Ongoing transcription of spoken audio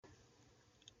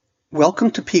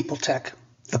Welcome to People Tech,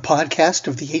 the podcast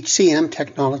of the HCM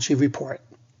Technology Report.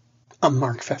 I'm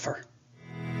Mark Pfeffer.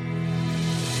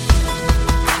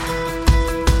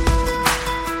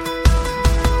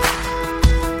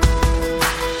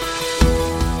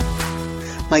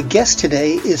 My guest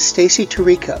today is Stacy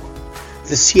Tirico,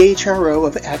 the CHRO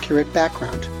of Accurate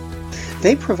Background.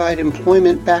 They provide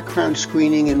employment background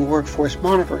screening and workforce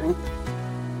monitoring.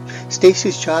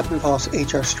 Stacy's job involves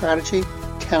HR strategy,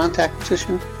 talent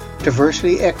acquisition,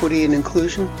 diversity, equity, and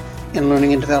inclusion, and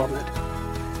learning and development.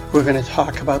 We're going to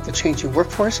talk about the changing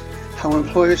workforce, how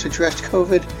employers addressed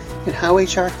COVID, and how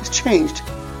HR has changed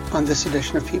on this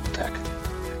edition of People Tech.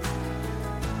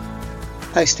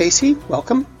 Hi, Stacy.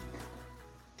 Welcome.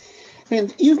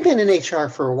 And you've been in HR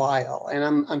for a while,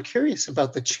 and I'm curious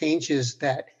about the changes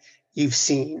that you've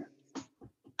seen.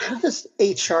 How does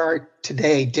HR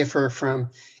today differ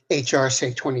from HR,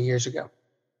 say, 20 years ago?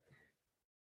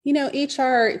 You know,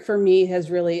 HR for me has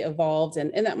really evolved,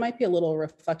 and that might be a little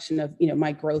reflection of,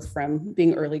 my growth from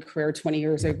being early career 20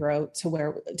 years ago to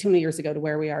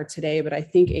where we are today. But I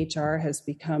think HR has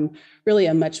become really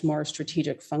a much more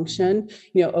strategic function,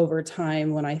 over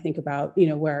time. When I think about,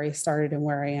 where I started and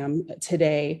where I am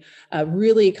today,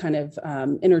 really kind of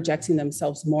interjecting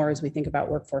themselves more as we think about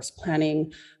workforce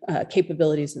planning,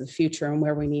 capabilities of the future and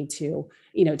where we need to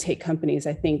take companies.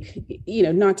 I think,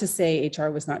 not to say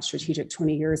HR was not strategic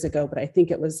 20 years ago, but I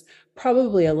think it was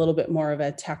probably a little bit more of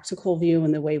a tactical view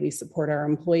in the way we support our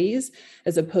employees,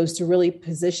 as opposed to really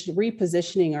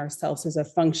repositioning ourselves as a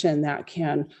function that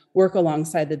can work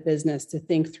alongside the business to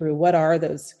think through what are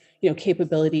those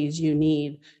capabilities you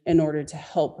need in order to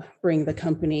help bring the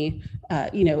company,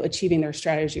 achieving their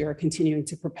strategy or continuing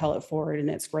to propel it forward in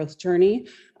its growth journey.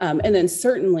 And then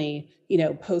certainly,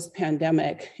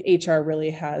 post-pandemic, HR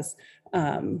really has,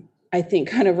 I think,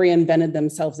 kind of reinvented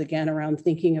themselves again around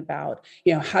thinking about,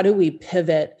 how do we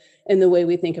pivot in the way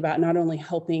we think about not only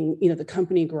helping, the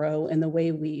company grow and the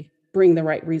way we bring the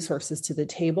right resources to the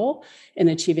table in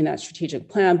achieving that strategic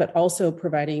plan, but also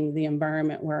providing the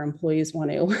environment where employees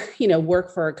want to,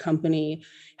 work for a company,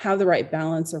 have the right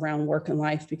balance around work and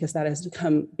life, because that has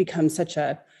become such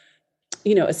a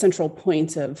central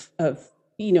point of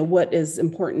what is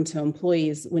important to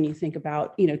employees when you think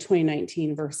about,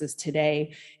 2019 versus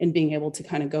today, and being able to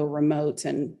kind of go remote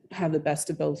and have the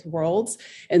best of both worlds.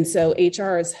 And so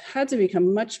HR has had to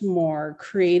become much more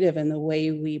creative in the way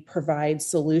we provide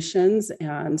solutions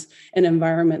and an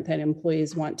environment that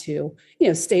employees want to,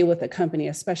 stay with the company,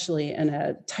 especially in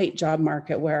a tight job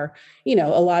market where, a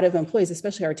lot of employees,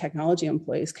 especially our technology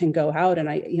employees, can go out. And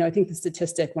I think the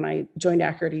statistic when I joined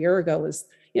Accurate a year ago was,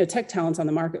 tech talent's on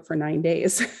the market for 9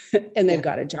 days and they've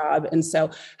got a job. And so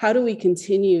how do we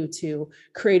continue to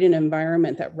create an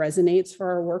environment that resonates for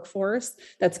our workforce,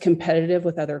 that's competitive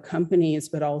with other companies,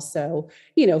 but also,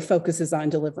 focuses on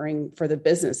delivering for the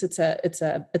business? It's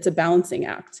a balancing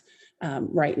act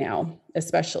right now,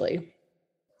 especially.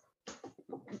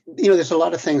 There's a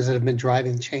lot of things that have been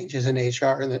driving changes in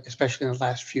HR, especially in the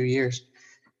last few years.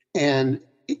 And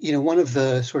one of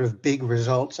the sort of big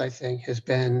results, I think, has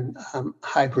been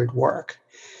hybrid work.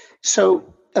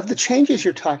 So of the changes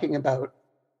you're talking about,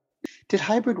 did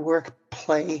hybrid work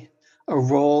play a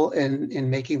role in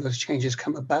making those changes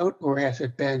come about, or has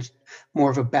it been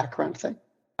more of a background thing?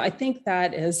 I think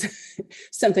that is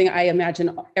something I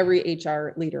imagine every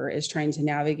HR leader is trying to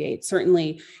navigate.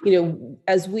 Certainly,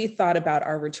 as we thought about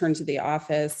our return to the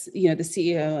office, the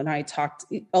CEO and I talked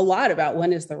a lot about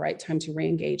when is the right time to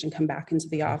reengage and come back into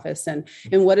the office, and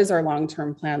what does our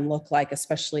long-term plan look like,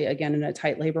 especially again in a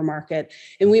tight labor market.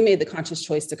 And we made the conscious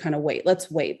choice to kind of wait.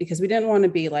 Let's wait, because we didn't want to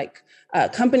be like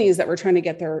companies that were trying to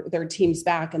get their teams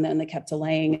back and then they kept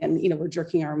delaying, and we're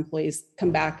jerking our employees come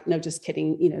back. No, just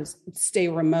kidding. Stay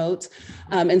remote.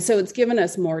 And so it's given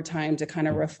us more time to kind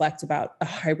of reflect about a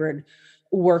hybrid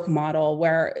work model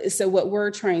so what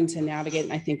we're trying to navigate,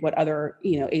 and I think what other,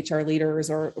 HR leaders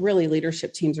or really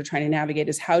leadership teams are trying to navigate,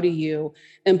 is how do you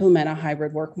implement a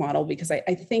hybrid work model? Because I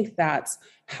think that's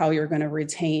how you're going to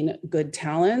retain good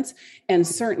talent, and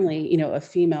certainly, a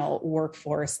female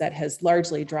workforce that has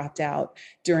largely dropped out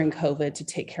during COVID to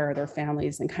take care of their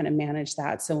families and kind of manage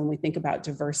that. So when we think about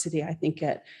diversity, I think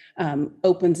it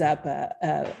opens up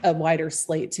a wider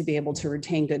slate to be able to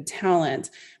retain good talent.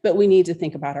 But we need to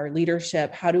think about our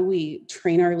leadership. How do we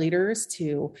train our leaders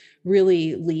to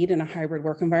really lead in a hybrid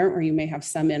work environment where you may have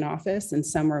some in office and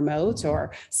some remote,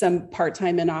 or some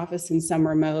part-time in office and some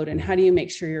remote? And how do you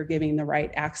make sure you're giving the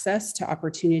right access to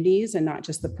opportunities and not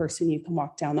just the person you can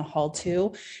walk down the hall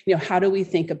to? How do we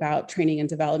think about training and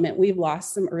development? We've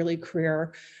lost some early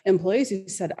career employees who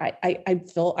said, I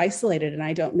feel isolated and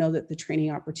I don't know that the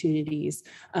training opportunities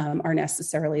are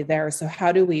necessarily there. So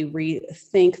how do we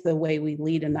rethink the way we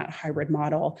lead in that hybrid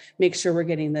model, make sure we're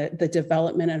getting the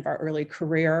development of our early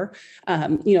career? A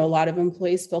lot of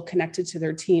employees feel connected to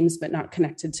their teams, but not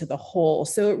connected to the whole.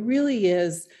 So it really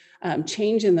is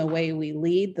change in the way we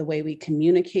lead, the way we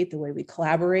communicate, the way we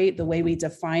collaborate, the way we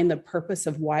define the purpose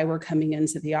of why we're coming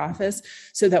into the office,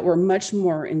 so that we're much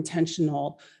more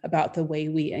intentional about the way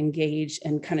we engage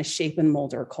and kind of shape and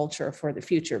mold our culture for the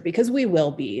future, because we will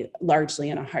be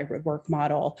largely in a hybrid work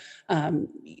model,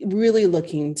 really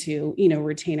looking to,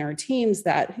 retain our teams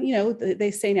that,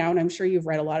 they say now, and I'm sure you've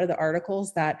read a lot of the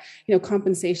articles that,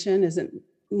 compensation isn't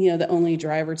the only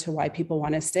driver to why people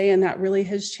want to stay. And that really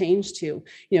has changed to,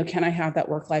 can I have that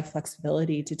work-life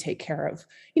flexibility to take care of,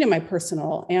 my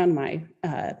personal and my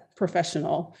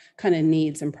professional kind of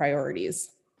needs and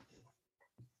priorities?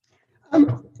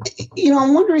 I'm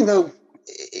wondering though,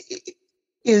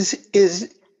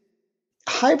 is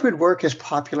hybrid work as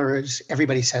popular as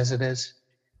everybody says it is?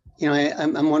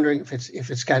 I'm wondering if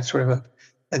it's got sort of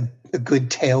a good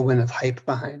tailwind of hype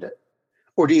behind it,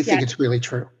 or do you think it's really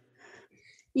true?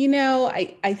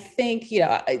 I think,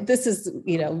 this is,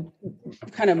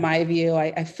 kind of my view.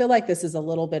 I feel like this is a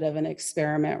little bit of an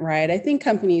experiment, right? I think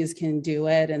companies can do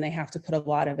it and they have to put a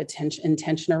lot of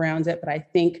intention around it. But I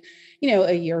think,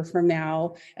 a year from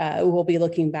now, we'll be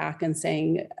looking back and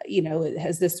saying,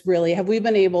 have we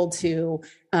been able to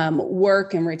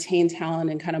work and retain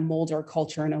talent and kind of mold our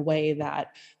culture in a way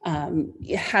that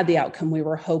had the outcome we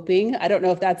were hoping? I don't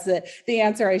know if that's the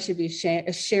answer I should be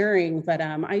sharing, but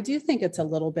I do think it's a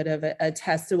little bit of a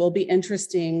test. It will be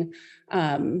interesting,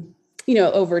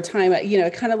 over time.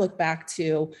 I kind of look back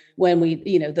to when we,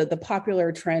 the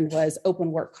popular trend was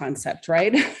open work concept,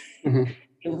 right? Mm-hmm.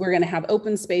 We're going to have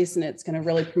open space and it's going to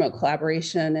really promote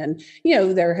collaboration. And,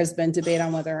 there has been debate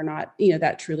on whether or not,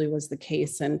 that truly was the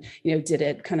case. And, did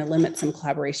it kind of limit some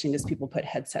collaboration as people put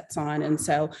headsets on? And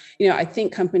so, I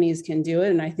think companies can do it.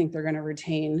 And I think they're going to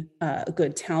retain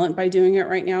good talent by doing it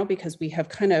right now, because we have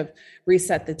kind of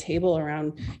reset the table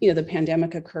around, the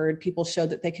pandemic occurred. People showed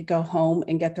that they could go home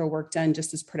and get their work done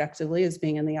just as productively as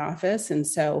being in the office. And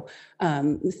so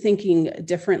thinking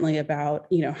differently about,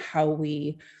 how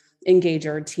we engage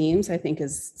our teams, I think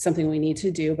is something we need to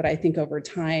do. But I think over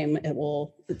time, it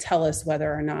will tell us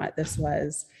whether or not this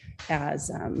was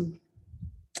as,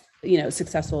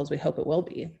 successful as we hope it will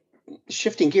be.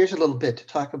 Shifting gears a little bit to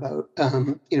talk about,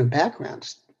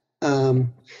 backgrounds.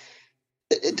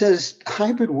 Does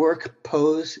hybrid work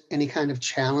pose any kind of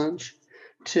challenge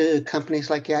to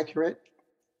companies like Accurate?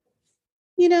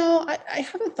 I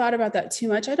haven't thought about that too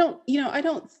much. I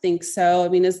don't think so. I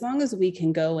mean, as long as we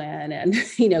can go in and,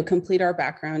 complete our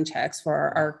background checks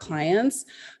for our clients,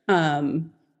 I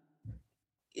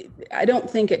don't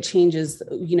think it changes,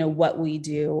 what we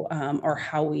do or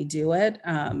how we do it.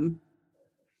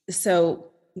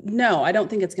 So no, I don't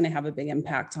think it's going to have a big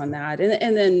impact on that.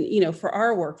 And then, for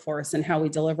our workforce and how we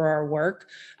deliver our work,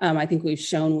 I think we've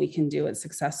shown we can do it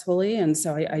successfully. And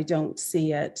so I don't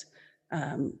see it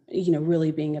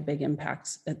really being a big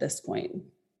impact at this point.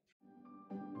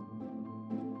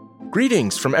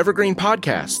 Greetings from Evergreen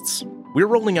Podcasts. We're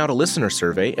rolling out a listener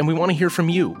survey and we want to hear from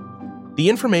you. The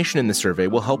information in the survey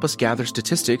will help us gather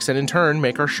statistics and in turn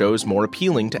make our shows more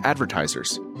appealing to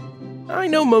advertisers. I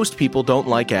know most people don't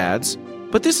like ads,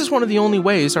 but this is one of the only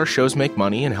ways our shows make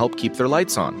money and help keep their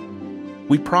lights on.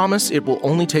 We promise it will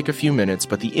only take a few minutes,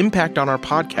 but the impact on our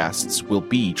podcasts will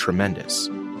be tremendous.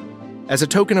 As a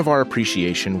token of our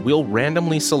appreciation, we'll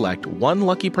randomly select one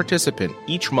lucky participant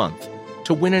each month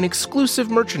to win an exclusive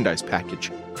merchandise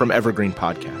package from Evergreen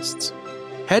Podcasts.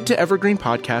 Head to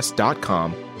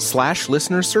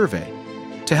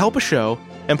evergreenpodcast.com/listenersurvey to help a show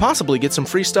and possibly get some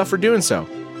free stuff for doing so.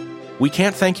 We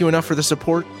can't thank you enough for the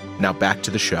support. Now back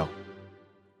to the show.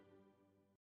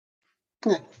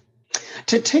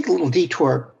 To take a little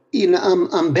detour,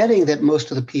 I'm betting that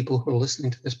most of the people who are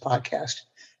listening to this podcast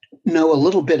know a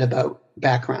little bit about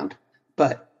background,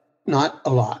 but not a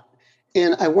lot.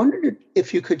 And I wondered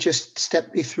if you could just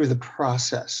step me through the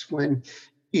process when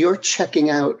you're checking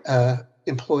out an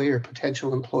employee or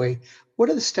potential employee. What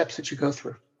are the steps that you go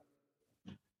through?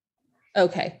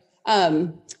 Okay.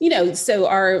 So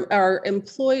our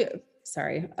employee,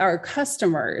 our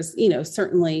customers,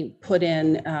 certainly put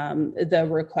in the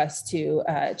request to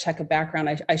check a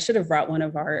background. I should have brought one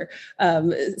of our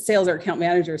sales or account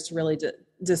managers to really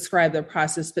describe the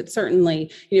process, but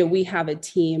certainly, we have a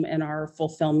team in our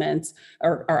fulfillment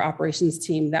or our operations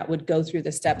team that would go through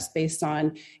the steps based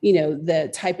on,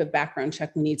 the type of background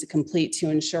check we need to complete to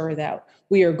ensure that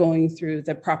we are going through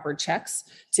the proper checks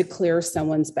to clear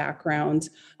someone's background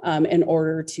in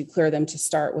order to clear them to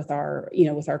start with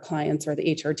our clients or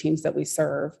the HR teams that we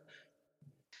serve.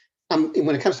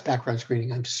 When it comes to background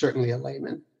screening, I'm certainly a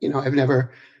layman. I've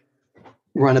never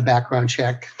run a background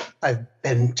check. I've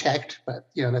been checked, but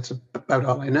that's about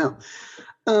all I know.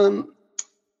 And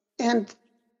it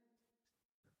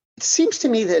seems to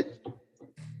me that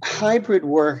hybrid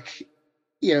work,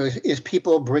 is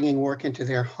people bringing work into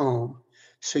their home.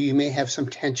 So you may have some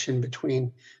tension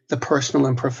between the personal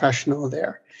and professional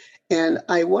there. And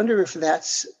I wonder if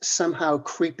that's somehow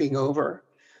creeping over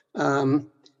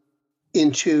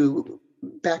into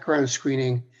background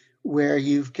screening, where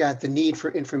you've got the need for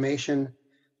information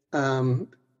and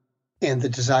the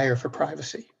desire for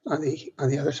privacy on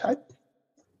the other side.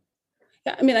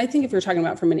 Yeah, I mean, I think if you're talking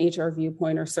about from an HR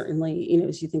viewpoint, or certainly,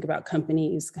 as you think about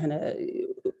companies kind of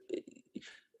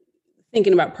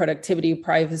thinking about productivity,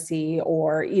 privacy,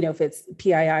 or, if it's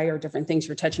PII or different things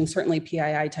you're touching, certainly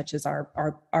PII touches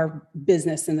our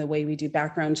business and the way we do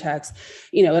background checks,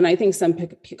 and I think some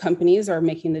companies are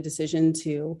making the decision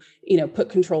to, put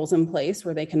controls in place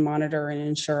where they can monitor and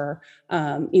ensure,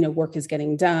 work is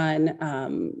getting done.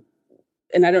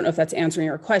 And I don't know if that's answering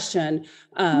your question,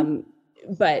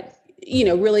 but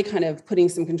really kind of putting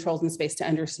some controls in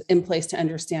place to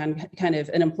understand kind of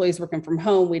an employee's working from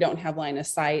home. We don't have line of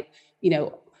sight,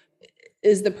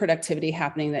 is the productivity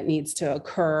happening that needs to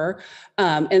occur?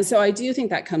 And so I do think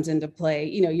that comes into play.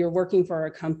 You're working for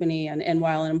a company, and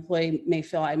while an employee may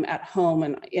feel I'm at home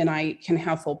and I can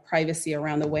have full privacy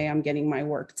around the way I'm getting my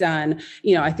work done,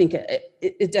 I think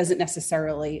it doesn't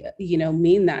necessarily,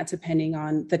 mean that, depending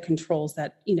on the controls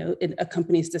that, a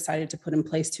company's decided to put in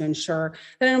place to ensure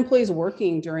that an employee is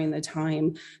working during the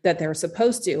time that they're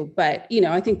supposed to. But,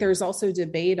 I think there's also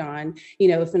debate on,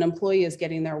 if an employee is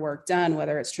getting their work done,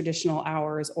 whether it's traditional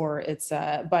hours or it's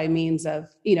by means of,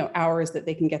 hours that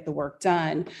they can get the work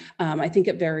done. I think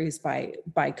it varies by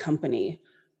company.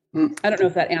 I don't know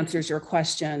if that answers your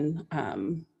question.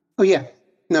 Oh, yeah.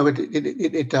 No,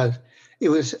 it does. It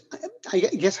was, I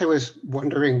guess I was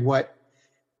wondering what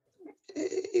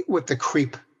the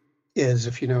creep is,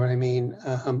 if you know what I mean.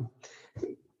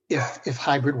 If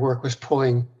hybrid work was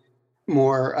pulling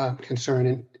more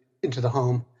concern into the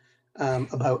home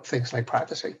about things like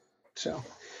privacy. So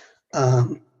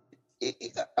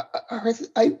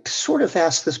I sort of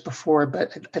asked this before,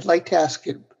 but I'd like to ask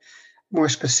it more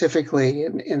specifically,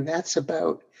 and that's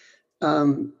about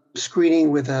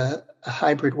screening with a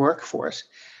hybrid workforce.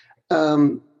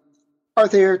 Are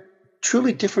there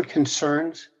truly different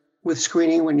concerns with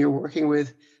screening when you're working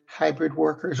with hybrid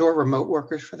workers or remote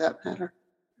workers, for that matter?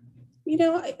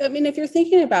 I mean, if you're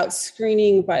thinking about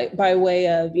screening by way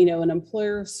of, an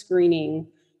employer screening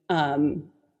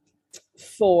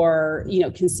for,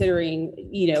 considering,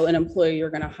 an employee you're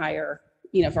going to hire,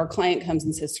 if our client comes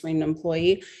and says screen an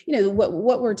employee,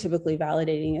 what we're typically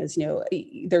validating is,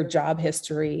 their job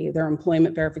history, their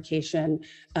employment verification,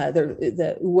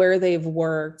 where they've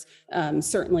worked,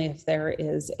 certainly if there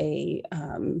is a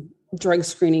drug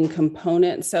screening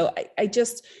component. So I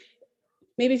just,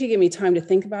 maybe if you give me time to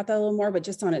think about that a little more, but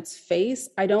just on its face,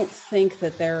 I don't think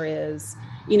that there is,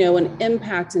 an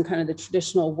impact in kind of the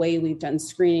traditional way we've done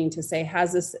screening to say,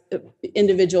 has this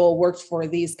individual worked for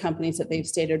these companies that they've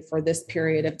stated for this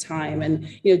period of time? And,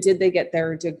 did they get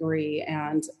their degree?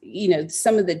 And,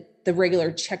 some of the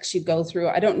regular checks you go through,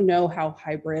 I don't know how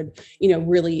hybrid,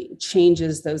 really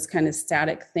changes those kind of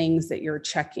static things that you're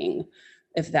checking,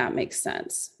 if that makes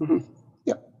sense. Mm-hmm.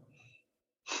 Yep.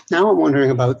 Now I'm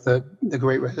wondering about the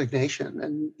Great Resignation,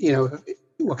 and,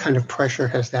 what kind of pressure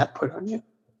has that put on you?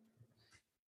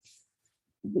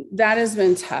 That has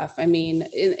been tough. I mean,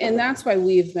 and that's why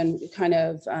we've been kind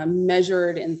of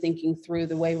measured in thinking through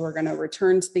the way we're going to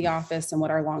return to the office and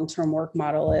what our long-term work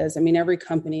model is. I mean, every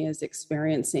company is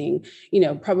experiencing,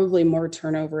 probably more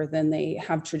turnover than they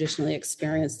have traditionally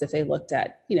experienced if they looked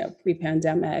at,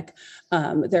 pre-pandemic.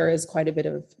 There is quite a bit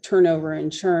of turnover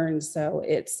and churn. So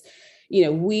it's,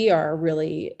 we are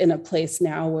really in a place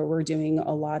now where we're doing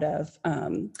a lot of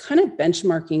kind of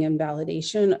benchmarking and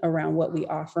validation around what we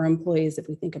offer employees. If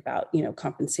we think about,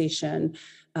 compensation,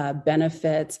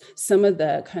 benefits, some of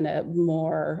the kind of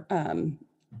more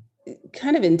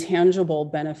kind of intangible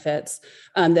benefits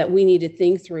that we need to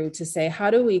think through to say, how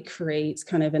do we create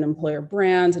kind of an employer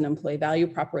brand, an employee value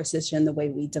proposition, the way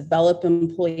we develop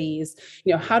employees,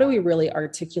 how do we really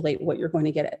articulate what you're going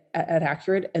to get at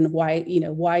Accurate and why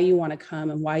you want to come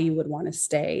and why you would want to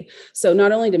stay. So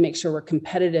not only to make sure we're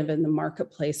competitive in the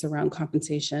marketplace around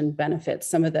compensation, benefits,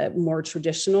 some of the more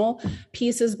traditional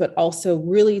pieces, but also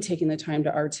really taking the time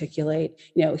to articulate,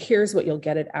 here's what you'll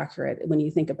get at Accurate when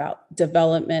you think about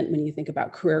development, when you think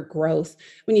about career growth,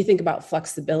 when you think about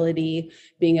flexibility,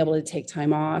 being able to take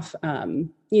time off,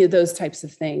 those types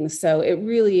of things. So it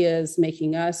really is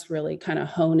making us really kind of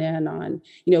hone in on,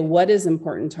 what is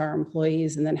important to our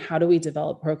employees, and then how do we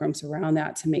develop programs around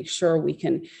that to make sure we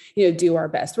can, do our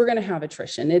best. We're going to have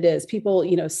attrition. It is. People,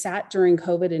 sat during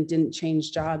COVID and didn't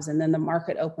change jobs, and then the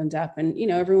market opened up, and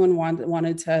everyone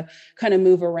wanted to kind of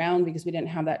move around because we didn't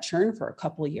have that churn for a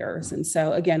couple of years. And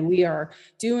so again, we are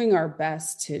doing our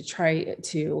best to try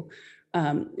to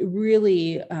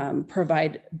really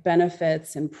provide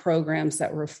benefits and programs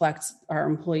that reflect our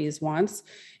employees' wants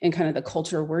and kind of the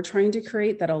culture we're trying to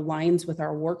create that aligns with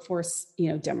our workforce,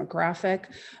 demographic,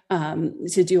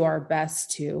 to do our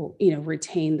best to,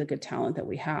 retain the good talent that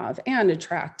we have and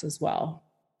attract as well.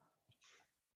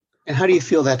 And how do you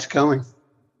feel that's going?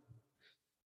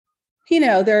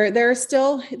 There's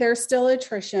still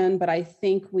attrition, but I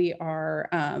think we are,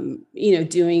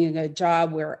 doing a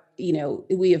job where,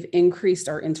 we have increased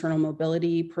our internal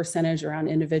mobility percentage around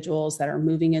individuals that are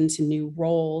moving into new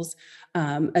roles.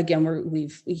 Again,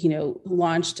 we've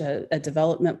launched a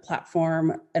development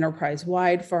platform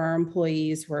enterprise-wide for our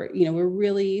employees. We're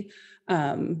really,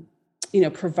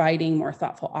 providing more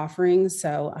thoughtful offerings.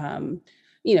 So,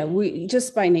 we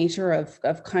just by nature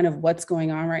of kind of what's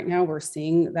going on right now, we're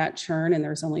seeing that churn, and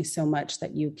there's only so much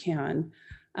that you can,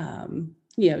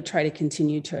 try to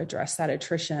continue to address that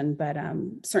attrition. But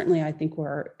certainly I think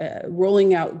we're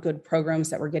rolling out good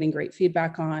programs that we're getting great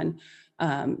feedback on,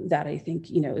 that I think,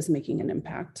 is making an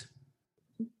impact.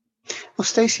 Well,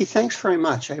 Stacey, thanks very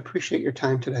much. I appreciate your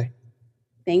time today.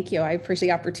 Thank you. I appreciate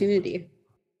the opportunity.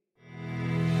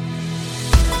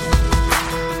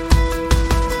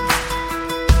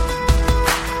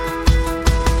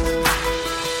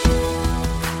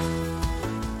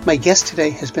 My guest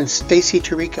today has been Stacey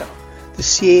Tirico, the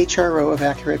CHRO of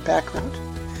Accurate Background.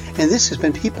 And this has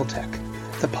been People Tech,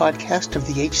 the podcast of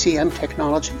the HCM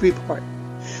Technology Report.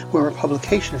 We're a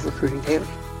publication of Recruiting Daily.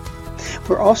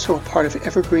 We're also a part of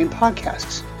Evergreen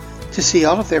Podcasts. To see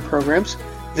all of their programs,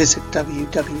 visit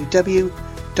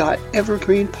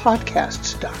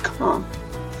www.evergreenpodcasts.com.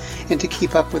 And to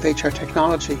keep up with HR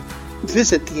technology,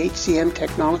 visit the HCM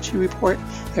Technology Report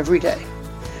every day.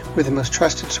 We're the most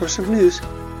trusted source of news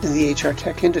in the HR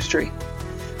tech industry.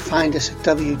 Find us at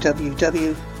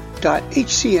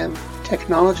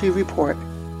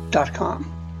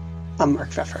www.hcmtechnologyreport.com. I'm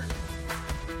Mark Pfeffer.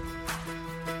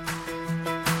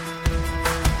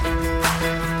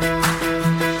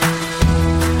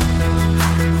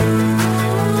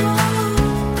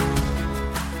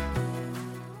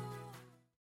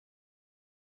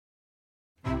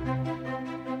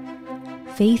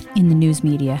 Faith in the news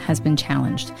media has been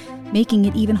challenged, making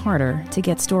it even harder to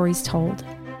get stories told.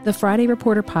 The Friday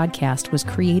Reporter podcast was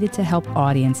created to help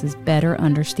audiences better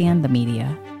understand the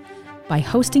media by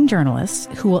hosting journalists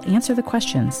who will answer the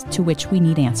questions to which we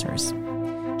need answers.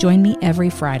 Join me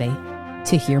every Friday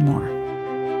to hear more.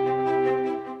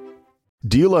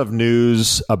 Do you love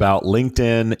news about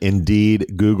LinkedIn,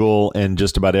 Indeed, Google, and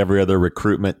just about every other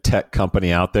recruitment tech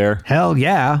company out there? Hell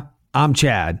yeah. I'm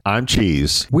Chad. I'm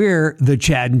Cheese. We're the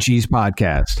Chad and Cheese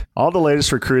Podcast. All the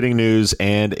latest recruiting news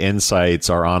and insights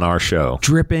are on our show.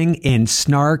 Dripping in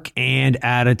snark and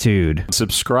attitude.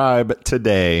 Subscribe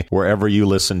today wherever you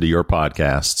listen to your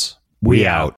podcasts. We out.